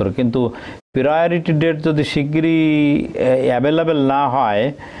কাগজপত্র। কিন্তু প্রায়োরিটি ডেট যদি শিগগিরই অ্যাভেলেবেল না হয়,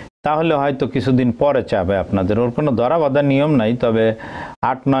 তাহলে হয়তো কিছুদিন পরে চাবে আপনাদের। ওর কোনো ধরা বাঁধা নিয়ম নাই, তবে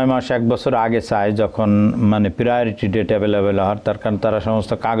 8-9 মাস 1 বছর আগে চায়, যখন মানে প্রায়োরিটি ডেট অ্যাভেলেবেল হওয়ার। তার কারণ তারা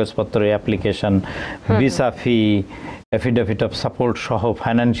সমস্ত কাগজপত্র, application, visa fee, affidavit of support সহ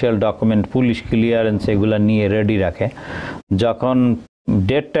ফাইন্যান্সিয়াল ডকুমেন্ট, পুলিশ ক্লিয়ারেন্স, এগুলো নিয়ে রেডি রাখে। যখন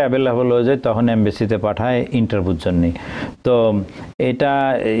ডেটটা অ্যাভেলেবল হয়ে যায় তখন এমবেসিতে পাঠায় ইন্টারভিউর জন্য। তো এটা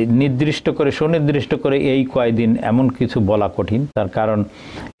সুনির্দিষ্ট করে এই কয়দিন এমন কিছু বলা কঠিন। তার কারণ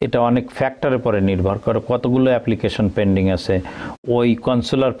এটা অনেক ফ্যাক্টরের পরে নির্ভর করে, কতগুলো অ্যাপ্লিকেশন পেন্ডিং আছে, ওই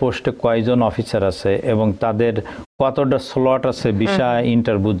কনসুলার পোস্টে কয়জন অফিসার আছে, এবং তাদের কতটা স্লট আছে ভিসা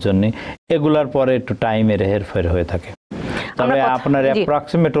ইন্টারভিউর জন্য। এগুলার পরে একটু টাইমের হেরফের হয়ে থাকে। তবে আপনার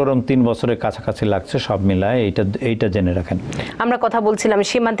অ্যাপ্রক্সিমেট ওরকম 3 বছরের কাছাকাছি লাগছে সব মিলায়, এইটা জেনে রাখেন। আমরা কথা বলছিলাম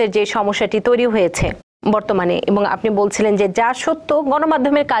সীমান্তের যে সমস্যাটি তৈরি হয়েছে বর্তমানে, এবং আপনি বলছিলেন যে যা সত্য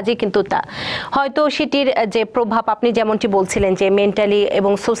গণমাধ্যমের কাজে কিন্তু তা হয়তো সেটির যে প্রভাব আপনি যেমনটি বলছিলেন যে মেন্টালি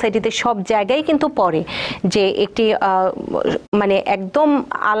এবং সোসাইটিতে সব জায়গায় কিন্তু পড়ে, যে একটি মানে একদম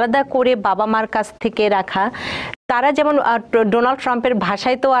আলাদা করে বাবা মার কাছ থেকে রাখা। তারা যেমন ডোনাল্ড ট্রাম্পের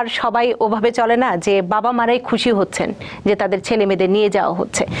ভাষায় তো আর সবাই ওভাবে চলে না যে বাবা মারাই খুশি হচ্ছেন যে তাদের ছেলে মেয়েদের নিয়ে যাওয়া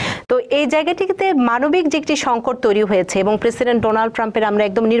হচ্ছে। তো এই জায়গাটিতে মানবিক যে একটি সংকট তৈরি হয়েছে, এবং প্রেসিডেন্ট ডোনাল্ড ট্রাম্পের আমরা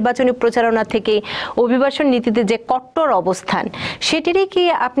একদম নির্বাচনী প্রচারণা থেকে অভিবাসন নীতিতে যে কট্টর অবস্থান, সেটিরই কি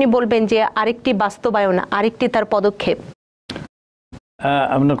আপনি বলবেন যে আরেকটি বাস্তবায়ন, আরেকটি তার পদক্ষেপ?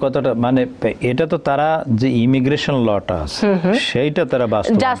 আপনার কথাটা মানে এটা তো তারা যে ইমিগ্রেশন লটা আছে সেইটা তারা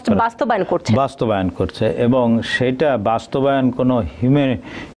বাস্তবায়ন করছে, এবং সেটা বাস্তবায়ন কোনো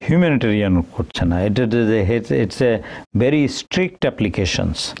হিউম্যানিটেরিয়ান করছে না। এটা it's a very strict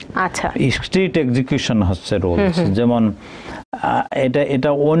applications. আচ্ছা, স্ট্রিক্ট এক্সিকিউশন হচ্ছে রুলস। যেমন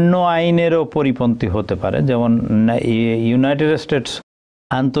এটা অন্য আইনেরও পরিপন্থী হতে পারে, যেমন ইউনাইটেড স্টেটস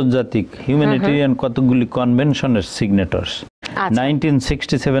আন্তর্জাতিক হিউম্যানিটেরিয়ান কতগুলি কনভেনশনের সিগনেটরস,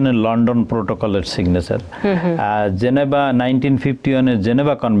 1967 এর লন্ডন প্রোটোকলের সিগনেচার, জেনেভা 1951 এর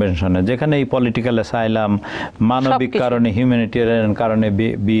জেনেভা কনভেনশনে, যেখানে এই পলিটিক্যাল অ্যাসাইলাম মানবিক কারণে হিউম্যানিটেরিয়ান কারণে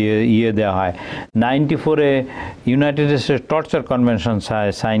ইয়ে দেওয়া হয়। 94-এ United states torture convention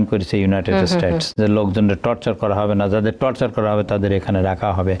sign করেছে ইউনাইটেড স্টেটস, যে লোকজনের টর্চার করা হবে না, যাদের টর্চার করা হবে তাদের এখানে রাখা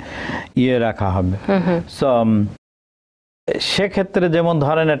হবে, রাখা হবে। সো সেক্ষেত্রে যেমন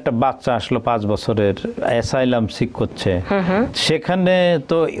ধরেন একটা বাচ্চা আসলো 5 বছরের, অ্যাসাইলাম সিক করছে, সেখানে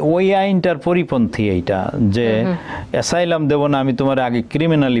তো ওই আইনটার পরিপন্থী এইটা, যে অ্যাসাইলাম দেব না, আমি তোমার আগে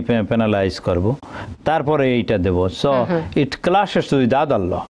ক্রিমিনালি পেনালাইজ করব, তারপরে এইটা দেব। So it clashes with other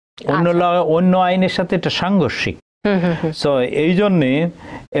ল, অন্য আইনের সাথে এটা সাংঘর্ষিক। সো এই জন্যে,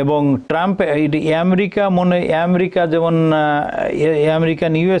 এবং ট্রাম্প আমেরিকা যেমন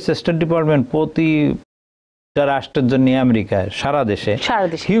আমেরিকান ইউএস স্টেট ডিপার্টমেন্ট প্রতি রাষ্ট্রের জন্য আমেরিকায় সারা দেশে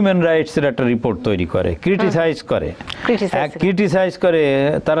হিউম্যান রাইটস এর একটা রিপোর্ট তৈরি করে, ক্রিটিসাইজ করে।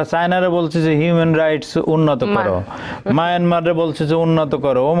 তারা চায়নারে বলছে যে হিউম্যান রাইটস উন্নত করো, মায়ানমারে বলছে যে উন্নত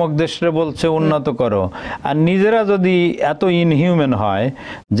করো, অমুক দেশে বলছে উন্নত করো, আর নিজেরা যদি এত ইনহিউম্যান হয়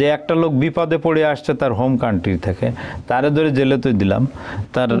যে একটা লোক বিপদে পড়ে আসছে তার হোম কান্ট্রি থেকে, তারে ধরে জেলে তো দিলাম,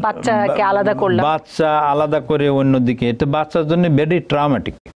 তার বাচ্চা আলাদা করে অন্যদিকে, এটা বাচ্চার জন্য ভেরি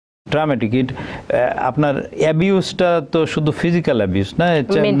ট্রমাটিক। আপনার অ্যাবিউজটা তো শুধু ফিজিক্যাল অ্যাবিউজ না,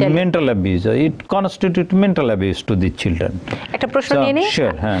 mental abuse, it constitute mental abuse to the children. একটা প্রশ্ন নিয়ে নিই,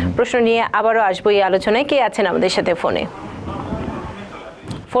 প্রশ্ন নিয়ে আবারও আসবো এই আলোচনায়। কে আছেন আমাদের সাথে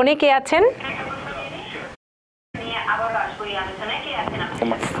ফোনে কে আছেন?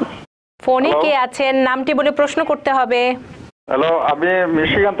 ফোনে কে আছেন? নামটি বলে প্রশ্ন করতে হবে। হ্যালো, আমি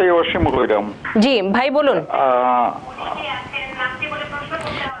মিশিগান থেকে অসীম কইরাম। জি ভাই বলুন।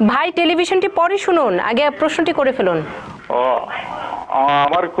 ভাই টেলিভিশনটি পরে শুনুন, আগে প্রশ্নটি করে ফেলুন।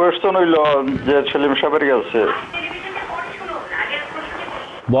 আমার কোয়েশ্চন হইল যে সেলিম সাহেবের কাছে,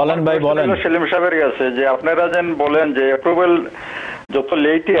 বলেন ভাই বলেন। সেলিম সাহেবের কাছে যে আপনারা যেন বলেন যে অ্যাপ্রুভাল যত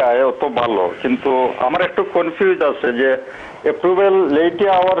লেটে আয় অত ভালো, কিন্তু আমার একটু কনফিউজ আছে যে অ্যাপ্রুভাল লেটে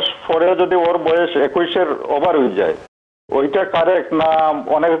আওয়ার পরে যদি ওর বয়স 21-এর ওভার হয়ে যায়, ওইটা কারেক্ট না?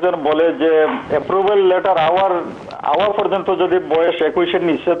 অনেকজন বলে যে অ্যাপ্রুভাল লেটার আওয়ার পর্যন্ত যদি বয়স 21-এর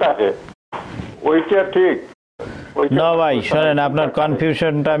নিচে থাকে ওইটা ঠিক? না ভাই শুনেন, আপনার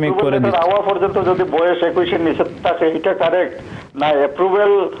কনফিউশনটা আমি করে দিচ্ছি। আওয়ার পর্যন্ত যদি বয়স 21-এর নিচে থাকে এটা কারেক্ট না?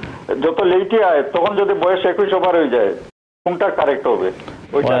 অ্যাপ্রুভাল যত লেটে আয় তখন যদি বয়স 21 ওভার হয়ে যায়, কোনটা কারেক্ট হবে?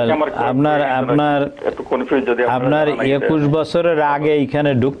 আপনার 21 বছরের আগে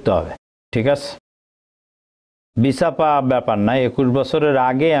এখানে ঢুকতে হবে, ঠিক আছে? ভিসা পাওয়া ব্যাপার না, 21 বছরের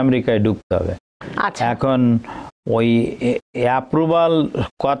আগে আমেরিকায় ঢুকতে হবে। এখন ওই অ্যাপ্রুভাল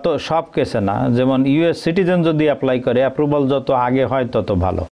কত সব কেসে না, যেমন ইউএস সিটিজেন যদি অ্যাপ্লাই করে অ্যাপ্রুভাল যত আগে হয় তত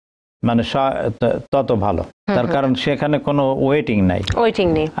ভালো, মানে তত ভালো, তার কারণ সেখানে কোনো ওয়েটিং নাই।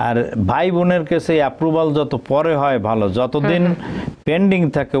 আর ভাই বোনের কেসে অ্যাপ্রুভাল যত পরে হয় ভালো, যতদিন পেন্ডিং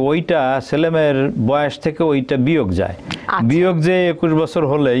থাকে ওইটা ছেলেমেয়ের বয়স থেকে ওইটা বিয়োগ যায়, বিয়োগ যে 21 বছর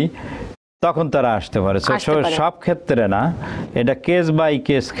হলেই তখন তারা আসতে পারে। সব ক্ষেত্রে না, এটা কেস বাই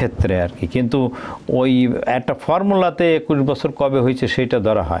কেস ক্ষেত্রে আর কি, কিন্তু ওই একটা ফর্মুলাতে 21 বছর কবে হয়েছে সেটা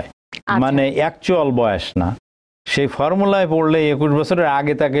ধরা হয়, মানে অ্যাকচুয়াল বয়স না। সেই ফর্মুলায় পড়লে 21 বছরের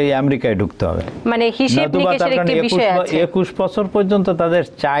আগে তাকে আমেরিকায় ঢুকতে হবে, মানে হিসাব নিকেশের একটি বিষয় আছে। 21 বছর পর্যন্ত তাদের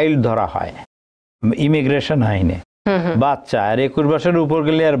চাইল্ড ধরা হয় ইমিগ্রেশন আইনে, বাচ্চা। আর 21 বছরের উপর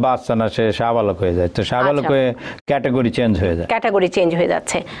গেলে আর বাচ্চা না, সে সাবালক হয়ে যায়, তো সাবালক হয়ে ক্যাটাগরি চেঞ্জ হয়ে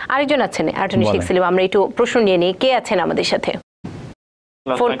যাচ্ছে। আরেকজন আছেন অ্যাটর্নি শেখ সেলিম, আমরা একটু প্রশ্ন নিয়ে নিই। কে আছেন আমাদের সাথে?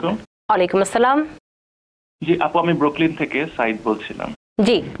 ওয়ালাইকুম আসসালাম। জি আপু, আমি ব্রুকলিন থেকে সাইদ বলছিলাম।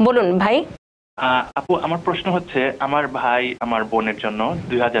 জি বলুন ভাই। আপু, আমার প্রশ্ন হচ্ছে, আমার ভাই আমার বোনের জন্য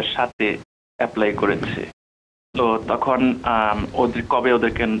 2007-এ অ্যাপ্লাই করেছে, তো তখন কবে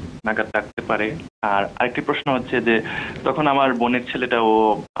ওদেরকে নাগাদ রাখতে পারে? আর আরেকটি প্রশ্ন হচ্ছে যে তখন আমার বোনের ছেলেটা, ও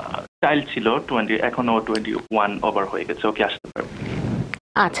চাইল্ড ছিল 20, এখন ও 21 ওভার হয়ে গেছে, ওকে আসতে পারবে?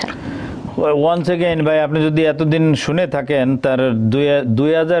 আচ্ছা, ওয়ান্স এগেইন ভাই, আপনি যদি এতদিন শুনে থাকেন, তার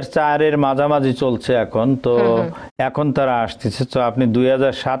 2004-এর মাঝামাঝি চলছে এখন, তো এখন তারা আসতেছে, তো আপনি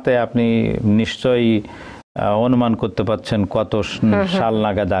 2007-এ আপনি নিশ্চয়ই অনুমান করতে পারছেন কত সাল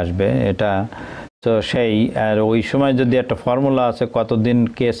নাগাদ আসবে এটা। তো সেই, আর ওই সময় যদি একটা ফর্মুলা আছে কতদিন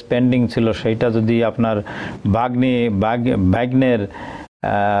কেস পেন্ডিং ছিল, সেইটা যদি আপনার ভাগ্নের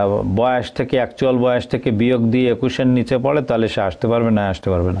বয়স থেকে, অ্যাকচুয়াল বয়স থেকে বিয়োগ দিয়ে 21-এর নিচে পড়ে, তাহলে সে আসতে পারবে না।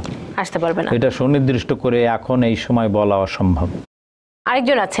 এটা সুনির্দিষ্ট করে এখন এই সময় বলা অসম্ভব।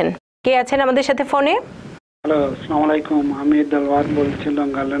 আরেকজন আছেন, কে আছেন আমাদের সাথে ফোনে? হ্যালো, আসসালামু আলাইকুম। আমি দেলওয়ার বলছি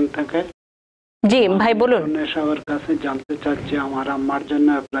লঙ্গাল্যান্ড থেকে। জি ভাই বলুন। সবার কাছে জানতে চাচ্ছি, আমার আম্মার জন্য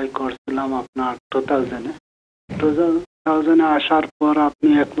অ্যাপ্লাই করছিলাম আপনার 2000-এ আসার পর আপনি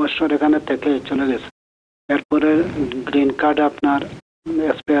 1 বছর এখানে থেকে চলে গেছে। এরপরে গ্রিন কার্ড আপনার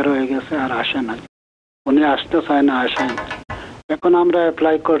এক্সপায়ার হয়ে গেছে, আর আসে না। উনি আসতে চায় না, আসেন। এখন আমরা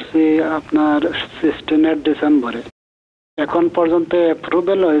অ্যাপ্লাই করছি আপনার 16 ডিসেম্বরে। এখন পর্যন্ত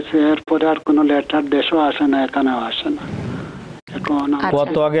অ্যাপ্রুভেল হয়েছে, এরপরে আর কোনো লেটার দেশও আসে না, এখানেও আসে না।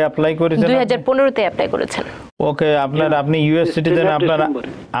 কত আগে অ্যাপ্লাই করেছেন? 2015-তে অ্যাপ্লাই করেছেন। ওকে, আপনি ইউএস সিটিজেন, আপনার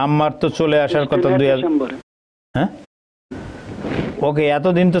আম্মার তো চলে আসার কথা 2000। হ্যাঁ, ওকে,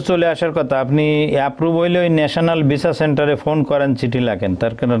 এতদিন তো চলে আসার কথা। আপনি অ্যাপ্রুভ হইলে ওই ন্যাশনাল ভিসা সেন্টারে ফোন করেন, চিঠি লেখেন,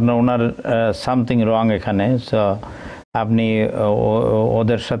 তার কারণ ওনার সামথিং রং এখানে। সো আপনি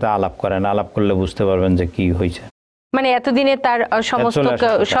ওদের সাথে আলাপ করেন, আলাপ করলে বুঝতে পারবেন যে কি হয়েছে। মানে এতদিনে তার সমস্ত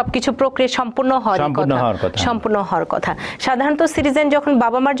সবকিছু প্রক্রিয়া সম্পূর্ণ হওয়ার কথা। সাধারণত সিটিজেন যখন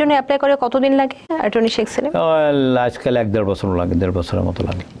বাবা মার জন্য অ্যাপ্লাই করে কতদিন লাগে অ্যাটর্নি শেখ সেলিম? আজকাল 1-1.5 বছর লাগে, 1.5 বছরের মতো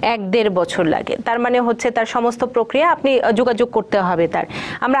লাগে। 1-1.5 বছর লাগে। তার মানে হচ্ছে তার সমস্ত প্রক্রিয়া আপনি যোগাযোগ করতে হবে তার।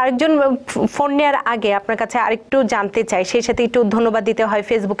 আমরা আরেকজন ফোন নেওয়ার আগে আপনার কাছে আরেকটু জানতে চাই, সেই সাথে একটু ধন্যবাদ দিতে হয়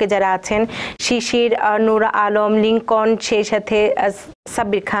ফেসবুকে যারা আছেন, শিশির, নূর আলম, লিঙ্কন, সেই সাথে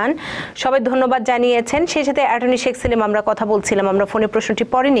সাব্বির খান, সবাই ধন্যবাদ জানিয়েছেন। সেই সাথে অ্যাটর্নি শেখ সেলিম আমরা কথা বলছিলাম, আমরা ফোনে প্রশ্নটি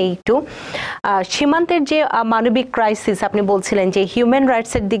পরে নেই একটু। সীমান্তের যে মানবিক ক্রাইসিস আপনি বলছিলেন, যে হিউম্যান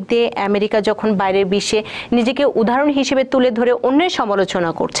রাইটসের দিক দিয়ে আমেরিকা যখন বাইরের বিশ্বে নিজেকে উদাহরণ হিসেবে তুলে ধরে অন্যের সমালোচনা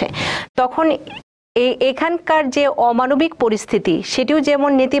করছে, তখন এখানকার যে অমানবিক পরিস্থিতি সেটিও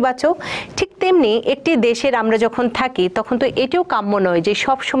যেমন নেতিবাচক, ঠিক তেমনি একটি দেশের আমরা যখন থাকি তখন তো এটিও কাম্য নয় যে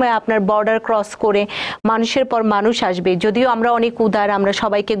সব সময় আপনার বর্ডার ক্রস করে মানুষের পর মানুষ আসবে। যদিও আমরা অনেক উদার, আমরা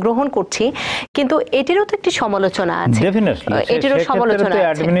সবাইকে গ্রহণ করছি, কিন্তু এটিরও তো একটি সমালোচনা আছে। এটিরও সমালোচনা আছে।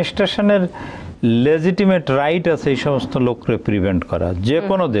 অ্যাডমিনিস্ট্রেশনের লেজিটিমেট রাইট আছে এই সমস্ত লোককে প্রিভেন্ট করা যে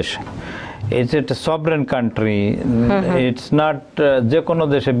কোনো দেশে। It's a sovereign country. It's not যে কোনো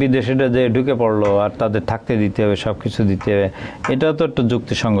দেশে বিদেশিরা যে ঢুকে পড়লো আর তাদের থাকতে দিতে হবে, সবকিছু দিতে হবে, এটা তো একটা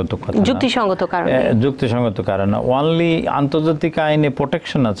যুক্তিসঙ্গত কথা। যুক্তিসঙ্গত কারণ অনলি আন্তর্জাতিক আইনে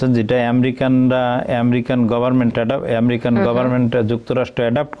প্রোটেকশন আছে, যেটা আমেরিকান গভর্নমেন্ট যুক্তরাষ্ট্র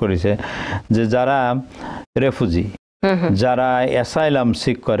অ্যাডাপ্ট করেছে, যে যারা রেফুজি, যারা অ্যাসাইলাম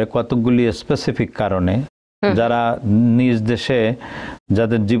সিক করে কতগুলি স্পেসিফিক কারণে, যারা নিজ দেশে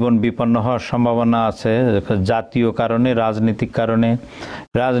যাদের জীবন বিপন্ন হওয়ার সম্ভাবনা আছে, জাতীয় কারণে,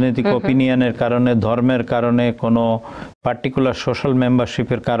 রাজনৈতিক ওপিনিয়নের কারণে, ধর্মের কারণে, কোনো পার্টিকুলার সোশ্যাল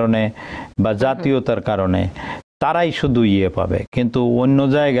মেম্বারশিপের কারণে বা জাতীয়তার কারণে, তারাই শুধু পাবে। কিন্তু অন্য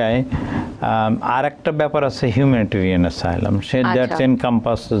জায়গায় আর একটা ব্যাপার আছে, হিউম্যানিটেরিয়ান অ্যাসাইলাম, সে দ্যাটস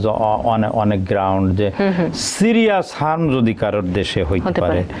এনকাম্পাসেস অনেক গ্রাউন্ড, যে সিরিয়াস হার্ম যদি কারোর দেশে হইতে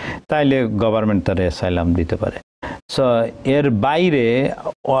পারে তাইলে গভর্নমেন্ট তার অ্যাসাইলাম দিতে পারে। সো এর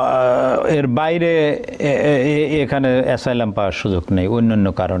বাইরে এখানে অ্যাসাইলাম পাওয়ার সুযোগ নেই অন্যান্য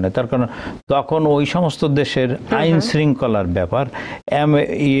কারণে। তার কারণ তখন ওই সমস্ত দেশের আইন শৃঙ্খলার ব্যাপার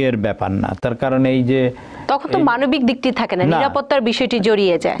এর ব্যাপার না। তার কারণ এই যে তখন তো মানবিক দিকটি থাকে না, নিরাপত্তার বিষয়টি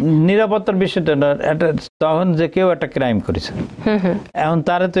জড়িয়ে যায়। নিরাপত্তার বিষয়টা না, তখন যে কেউ একটা ক্রাইম করেছে, এখন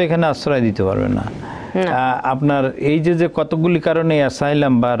তারা তো এখানে আশ্রয় দিতে পারবে না। আপনার এই যে কতগুলি কারণে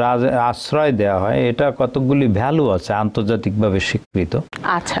অ্যাসাইলাম বা আশ্রয় দেওয়া হয়, এটা কতগুলি ভ্যালু আছে আন্তর্জাতিকভাবে স্বীকৃত।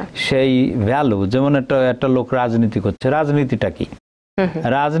 আচ্ছা, সেই ভ্যালু, যেমন একটা লোক রাজনীতি করছে, রাজনীতিটা কি?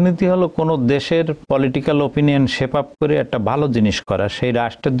 রাজনীতি হলো কোনো দেশের পলিটিক্যাল ওপিনিয়ন শেপ আপ করে একটা ভালো জিনিস করা, সেই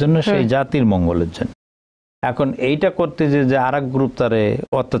রাষ্ট্রের জন্য, সেই জাতির মঙ্গলের জন্য। এখন এইটা করতে যে আরেক গ্রুপ তারে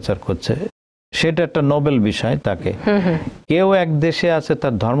অত্যাচার করছে, সেটা একটা নোবেল বিষয়। তাকে কেউ এক দেশে আছে,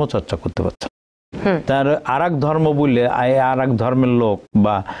 তার ধর্ম চর্চা করতে পারছে, তার আরেক ধর্ম বলে আরেক ধর্মের লোক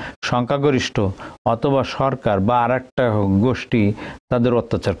বা সংখ্যাগরিষ্ঠ অথবা সরকার বা আরেকটা গোষ্ঠী তাদের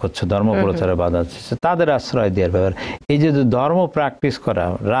অত্যাচার করছে, ধর্ম প্রচারে বাধা দিচ্ছে, তাদের আশ্রয় দেওয়ার ব্যাপার। এই যে ধর্ম প্র্যাকটিস করা,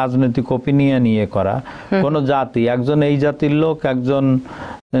 রাজনৈতিক ওপিনিয়ন নিয়ে করা, কোন জাতি, একজন এই জাতির লোক, একজন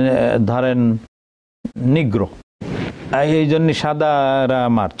ধরেন নিগ্রো, এই জন্য সাদারা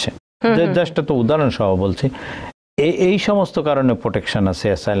মারছে, জাস্ট তো উদাহরণ সহ বলছি। এই সমস্ত কারণে প্রোটেকশন আছে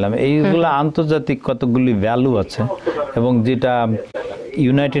অ্যাসাইলাম। এইগুলো আন্তর্জাতিক কতগুলি ভ্যালু আছে, এবং যেটা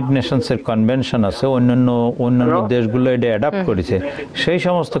ইউনাইটেড নেশনসের কনভেনশন আছে, অন্যান্য দেশগুলো এটা অ্যাডাপ্ট করেছে, সেই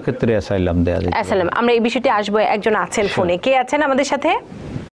সমস্ত ক্ষেত্রে অ্যাসাইলাম দেওয়া যায়। অ্যাসাইলাম, আমরা এই বিষয়টি আসবো। একজন আছেন ফোনে, কে আছেন আমাদের সাথে?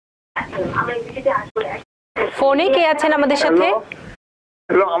 ফোনে কে আছেন আমাদের সাথে?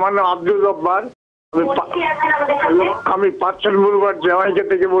 হ্যালো, আমার নাম আব্দুল জব্বার, আমি পাঁচশন মুরুবার জেওয়াইকে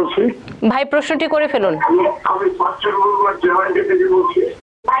থেকে বলছি। ভাই প্রশ্নটি করে ফেলুন। আমি পাঁচশন মুরুবার জেওয়াইকে থেকে বলছি।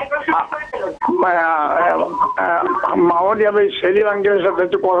 মামনি, আমি সেলিম আঙ্কেলের সাথে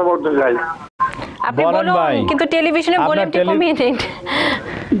একটু কথা বলতে চাই। আপনি বলুন, কিন্তু টেলিভিশনে ভলিউমটি কমিয়ে দিন।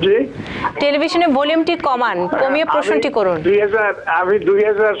 জি, টেলিভিশনে ভলিউমটি কমান, কমিয়ে প্রশ্নটি করুন। আমি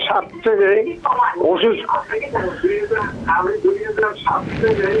 2007 থেকে অসুস্থ।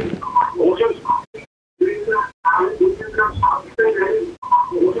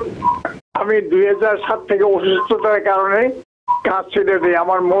 আমি 2007 থেকে অসুস্থতার কারণে কাজ ছেড়ে দিই।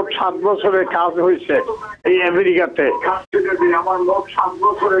 আমার মোট 7 বছরের কাজ হয়েছে এই আমেরিকাতে। আমার মোট 7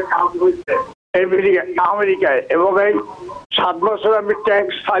 বছরের কাজ হয়েছে আমেরিকায়, এবং এই 7 বছর আমি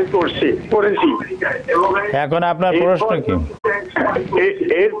ট্যাক্স ফাইল করেছি। এখন আপনার প্রশ্ন কি?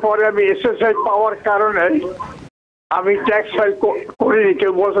 এরপরে আমি এসএসআই পাওয়ার কারণে আমি ট্যাক্স ফাইল করিনি।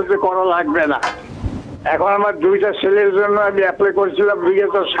 কেউ বলছে যে করা লাগবে না। এখন আমার 2টা ছেলের জন্য আমি অ্যাপ্লাই করেছিলাম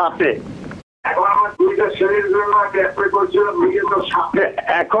 2007-এ।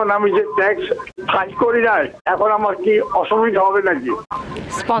 এখন আমি যে ট্যাক্স ফাইল করি না, এখন আমার কি অসুবিধা হবে নাকি?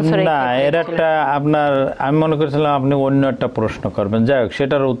 না, এর একটা আপনার, আমি মনে করছিলাম আপনি অন্য একটা প্রশ্ন করবেন। যাই হোক,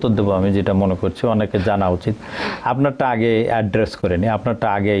 সেটার উত্তর দেবো আমি, যেটা মনে করছি অনেকে জানা উচিত। আপনারটা আগে অ্যাড্রেস করে নি, আপনারটা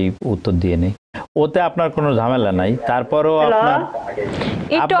আগেই উত্তর দিয়ে নি, ওতে আপনার কোনো ঝামেলা নাই। তারপরেও আপনার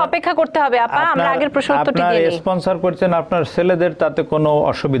একটু অপেক্ষা করতে হবে আপা, আমরা আগের প্রশ্ন উত্তরটি দিয়ে নিই। স্পন্সর করছেন আপনার ছেলেদের, তাতে কোনো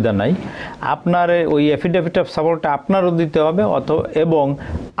অসুবিধা নাই। আপনার ওই এফিডেভিট অফ সাপোর্টটা আপনারও দিতে হবে, এবং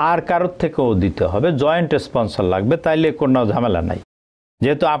আর কারোর থেকেও দিতে হবে। জয়েন্ট স্পন্সর লাগবে, তাইলে কোনো ঝামেলা নাই,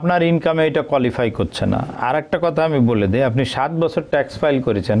 যেহেতু আপনার ইনকামে এটা কোয়ালিফাই করছে না। আর একটা কথা আমি বলে দিই, আপনি 7 বছর ট্যাক্স ফাইল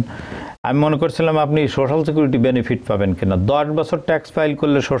করেছেন। আমি মনে করছিলাম আপনি সোশ্যাল সিকিউরিটি বেনিফিট পাবেন কিনা। 10 বছর ট্যাক্স ফাইল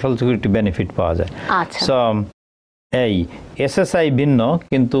করলে সোশ্যাল সিকিউরিটি বেনিফিট পাওয়া যায়। সো এই এসএসআই ভিন্ন,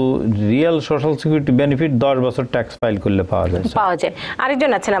 কিন্তু রিয়েল সোশ্যাল সিকিউরিটি বেনিফিট 10 বছর ট্যাক্স ফাইল করলে পাওয়া যায়।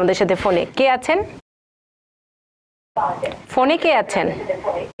 আরেকজন আছেন আমাদের সাথে ফোনে। কে আছেন ফোনে? কে আছেন?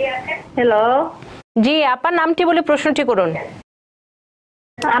 হ্যালো, জি, আপনার নামটি বলে প্রশ্নটি করুন।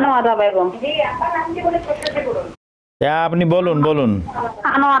 আনোয়ারা বেগম। আপনি বলুন।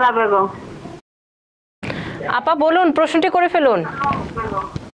 আনোয়ারা বেগম। আপা বলুন, প্রশ্নটি করে ফেলুন।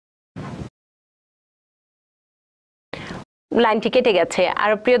 লাইনটি কেটে গেছে।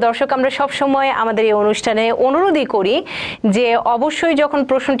 আর প্রিয় দর্শক, আমরা সব সময় আমাদের এই অনুষ্ঠানে অনুরোধই করি যে অবশ্যই যখন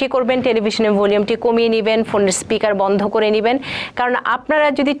প্রশ্নটি করবেন টেলিভিশনের ভলিউমটি কমিয়ে নেবেন, ফোনের স্পিকার বন্ধ করে নেবেন। কারণ আপনারা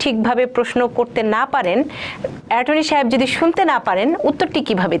যদি ঠিকভাবে প্রশ্ন করতে না পারেন, অ্যাটর্নি সাহেব যদি শুনতে না পারেন, উত্তরটি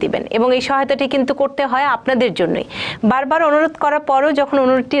কিভাবে দিবেন? এবং এই সহায়তাটি কিন্তু করতে হয় আপনাদের জন্যই। বারবার অনুরোধ করার পরও যখন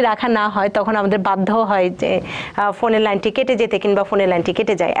অনুরোধটি রাখা না হয়, তখন আমাদের বাধ্য হয় যে ফোনের লাইনটি কেটে যেতে, কিংবা ফোনের লাইনটি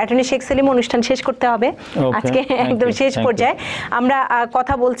কেটে যায়। অ্যাটর্নি শেখ সেলিম, অনুষ্ঠান শেষ করতে হবে আজকে, একদম শেষ পর্যায়ে। আমরা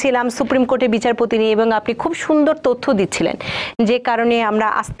কথা বলছিলাম সুপ্রিম কোর্টের বিচারপতি নিয়ে, এবং আপনি খুব সুন্দর তথ্য দিচ্ছিলেন, যে কারণে আমরা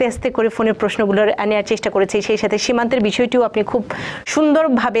আস্তে আস্তে করে ফোনের প্রশ্নগুলো নেওয়ার চেষ্টা করেছি। সেই সাথে সীমান্তের বিষয়টিও আপনি খুব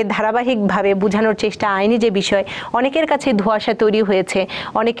সুন্দরভাবে ধারাবাহিকভাবে বোঝানোর চেষ্টা। আইনি যে বিষয়, অনেকের কাছে ধোঁয়াশা তৈরি হয়েছে।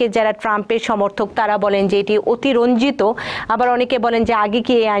 অনেকে যারা ট্রাম্পের সমর্থক, তারা বলেন যে এটি অতিরঞ্জিত, আবার অনেকে বলেন যে আগে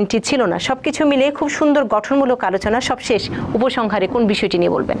কি এই আইনটি ছিল না। সবকিছু মিলিয়ে খুব সুন্দর গঠনমূলক আলোচনা। সবশেষ উপসংহারে কোন বিষয়টি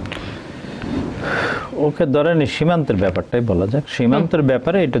নিয়ে বলবেন? ওকে, ধরেন সীমান্তের ব্যাপারটাই বলা যাক। সীমান্তের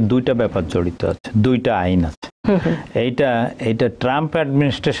ব্যাপারে এটা 2টা ব্যাপার জড়িত আছে, 2টা আইন আছে। এইটা ট্রাম্প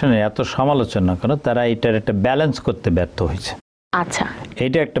অ্যাডমিনিস্ট্রেশনের এত সমালোচনা করে, তারা এটার একটা ব্যালেন্স করতে ব্যর্থ হয়েছে। আচ্ছা,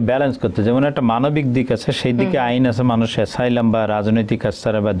 এটা একটা ব্যালেন্স করতে, যেমন একটা মানবিক দিক আছে, সেই দিকে আইন আছে, মানুষ অ্যাসাইলাম বা রাজনৈতিক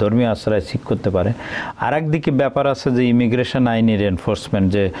আশ্রয় বা ধর্মীয় আশ্রয় সিক করতে পারে। আর একদিকে ব্যাপার আছে যে ইমিগ্রেশন আইনের এনফোর্সমেন্ট,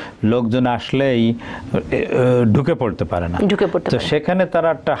 যে লোকজন আসলেই ঢুকে পড়তে পারে না। তো সেখানে তারা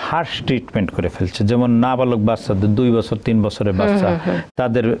একটা হার্শ ট্রিটমেন্ট করে ফেলছে। যেমন নাবালক বাচ্চাদের, 2 বছর 3 বছরের বাচ্চা,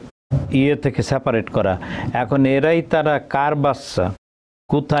 তাদের থেকে সেপারেট করা। এখন এরাই তারা কার বাচ্চা,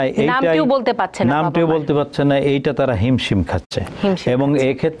 কোথায়, নামটিও বলতে পারছে না, এইটা তারা হিমশিম খাচ্ছে। এবং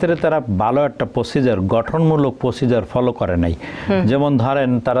এক্ষেত্রে তারা ভালো একটা প্রসিজার, গঠনমূলক প্রসিজার ফলো করে নাই। যেমন ধরেন,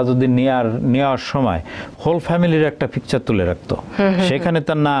 তারা যদি নেওয়ার সময় হোল ফ্যামিলির একটা পিকচার তুলে রাখতো, সেখানে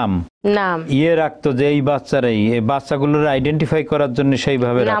তার নাম রাখতো, যে এই বাচ্চাগুলোর আইডেন্টিফাই করার জন্য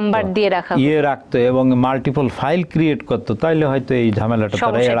সেইভাবে রাখতো, এবং মাল্টিপল ফাইল ক্রিয়েট করতো, তাইলে হয়তো এই ঝামেলাটা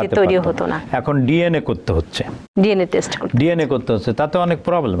তারা এড়াতে পারতো না। এখন ডিএনএ করতে হচ্ছে, ডিএনএ করতে হচ্ছে, তাতে অনেক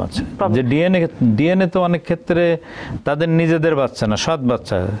প্রবলেম আছে। যে ডিএনএ তো অনেক ক্ষেত্রে তাদের নিজেদের বাচ্চা না, সৎ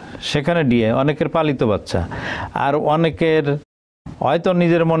বাচ্চা, সেখানে অনেকের পালিত বাচ্চা, আর অনেকের হয়তো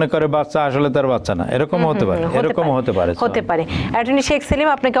নিজের মনে করে বাচ্চা, আসলে তার বাচ্চা না। এরকম হতে পারে। অ্যাটর্নি শেখ সেলিম,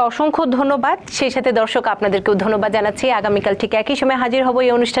 আপনাকে অসংখ্য ধন্যবাদ। সেই সাথে দর্শক, আপনাদেরকেও ধন্যবাদ জানাচ্ছি। আগামীকাল ঠিক একই সময় হাজির হব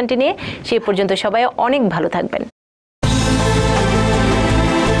এই অনুষ্ঠানটি নিয়ে। সেই পর্যন্ত সবাই অনেক ভালো থাকবেন।